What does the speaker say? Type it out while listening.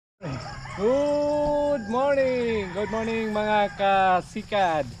Good morning mga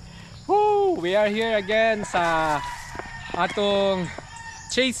kasikad. Woo! We are here again sa atong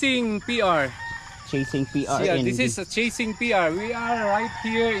Chasing PR. Chasing PR. Yeah, this is a Chasing PR. We are right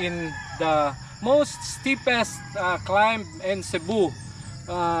here in the most steepest climb in Cebu.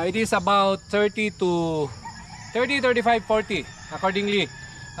 It is about 35, 40 accordingly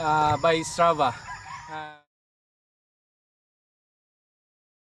by Strava.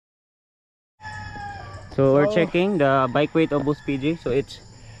 So we're checking the bike weight of Boost PG. So it's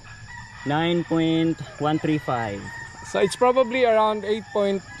 9.135. So it's probably around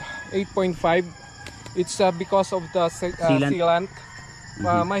 8.5. It's because of the sealant.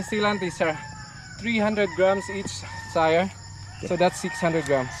 My sealant is 300 grams each tire. Okay. So that's 600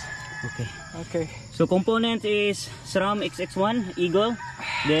 grams. Okay. So component is SRAM XX1 Eagle,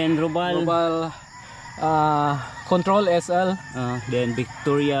 then Robal Control SL, then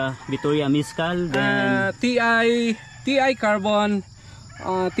Victoria Miscal, then TI Carbon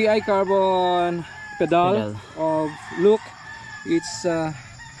pedal of look. It's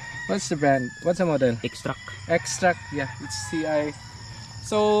what's the brand? What's the model? Extract. Yeah, it's CI.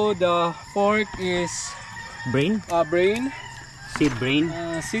 So the fork is Seed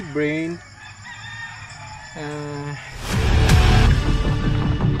Brain.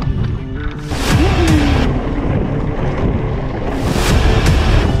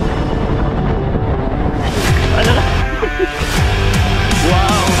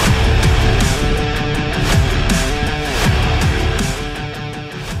 Wow.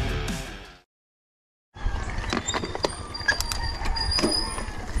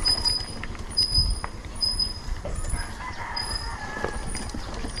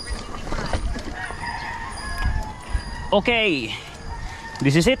 Okay,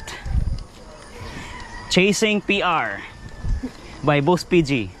 this is it. Chasing PR by Boost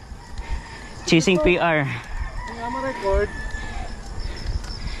PG. Chasing PR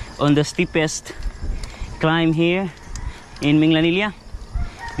on the steepest climb here in Minglanilla.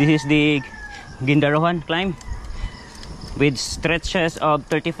 This is the Guindaruhan climb with stretches of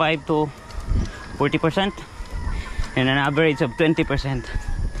 35 to 40% and an average of 20%.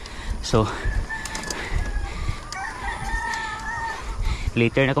 So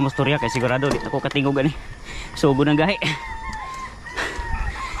later na ko masturya kay sigurado di ako katingog ani. So gunang gahi.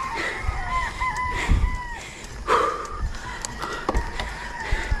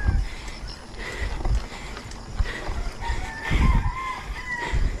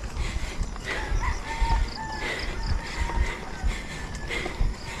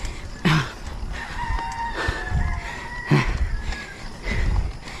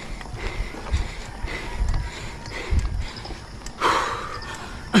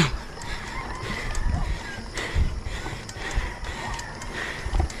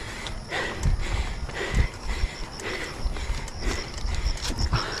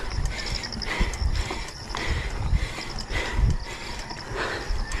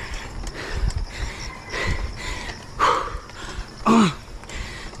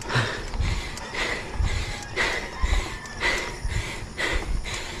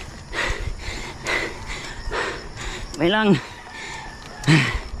 May lang.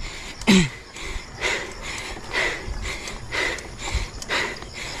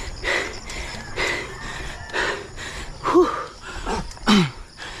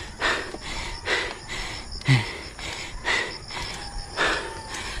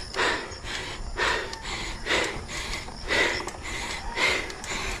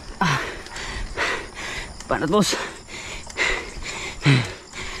 Panat bos.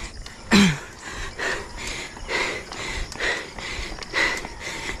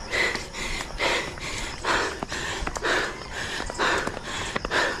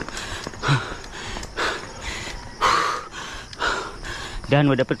 Done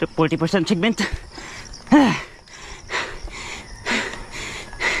with the 40% segment.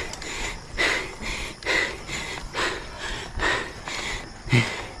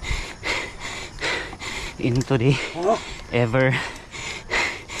 Into the ever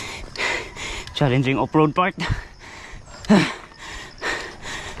challenging off-road part.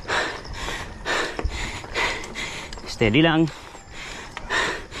 Steady lang.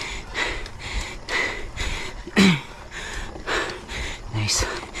 Nice.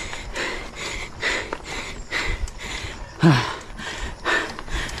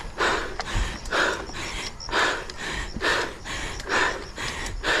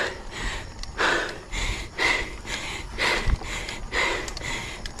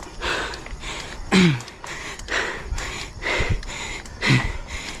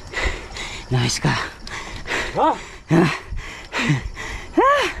 Nice ka.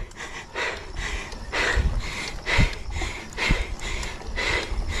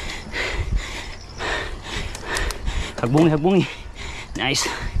 Hagbungi. Nice.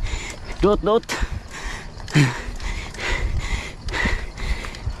 Dot.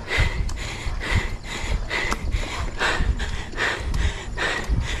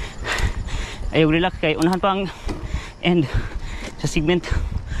 Ayaw relax kay unahan pang end sa segment.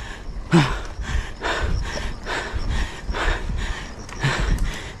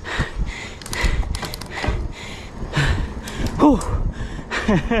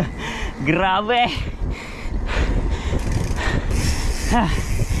 Grabe.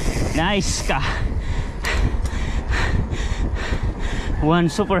 Nice ka.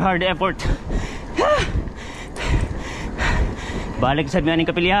 One super hard effort. Balik sa aning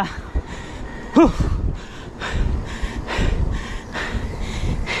kapilya.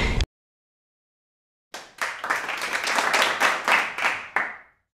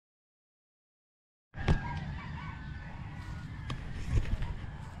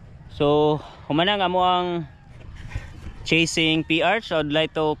 So, humana nga mo ang chasing PR. So, I'd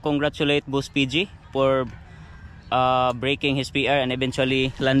like to congratulate Boss PG for breaking his PR and eventually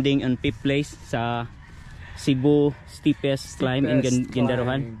landing on 5th place sa Cebu Steepest climb in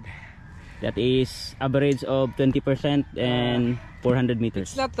Guindaruhan. That is average of 20% and 400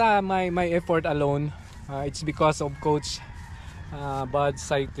 meters. It's not my effort alone. It's because of Coach Bud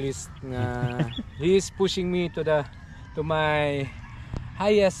Cyclist. He is pushing me to my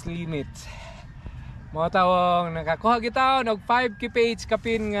highest limit. Mga tawong nakakuha kita og 5 kph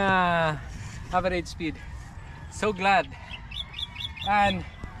kapin nga average speed. So glad. And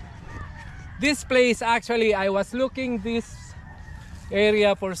this place, actually I was looking this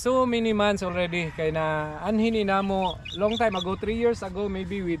area for so many months already, kay na anhin na mo long time ago, 3 years ago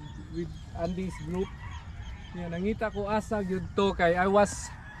maybe, with Andy's group. Yeah, nangita ko asa gyud to, kay I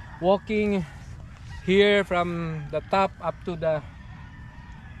was walking here from the top up to the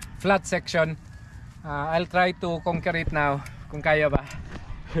flat section. I'll try to conquer it now kung kaya ba.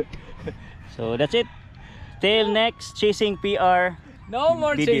 So that's it. Till next Chasing PR. No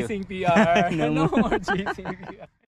more video. chasing PR. No more chasing PR.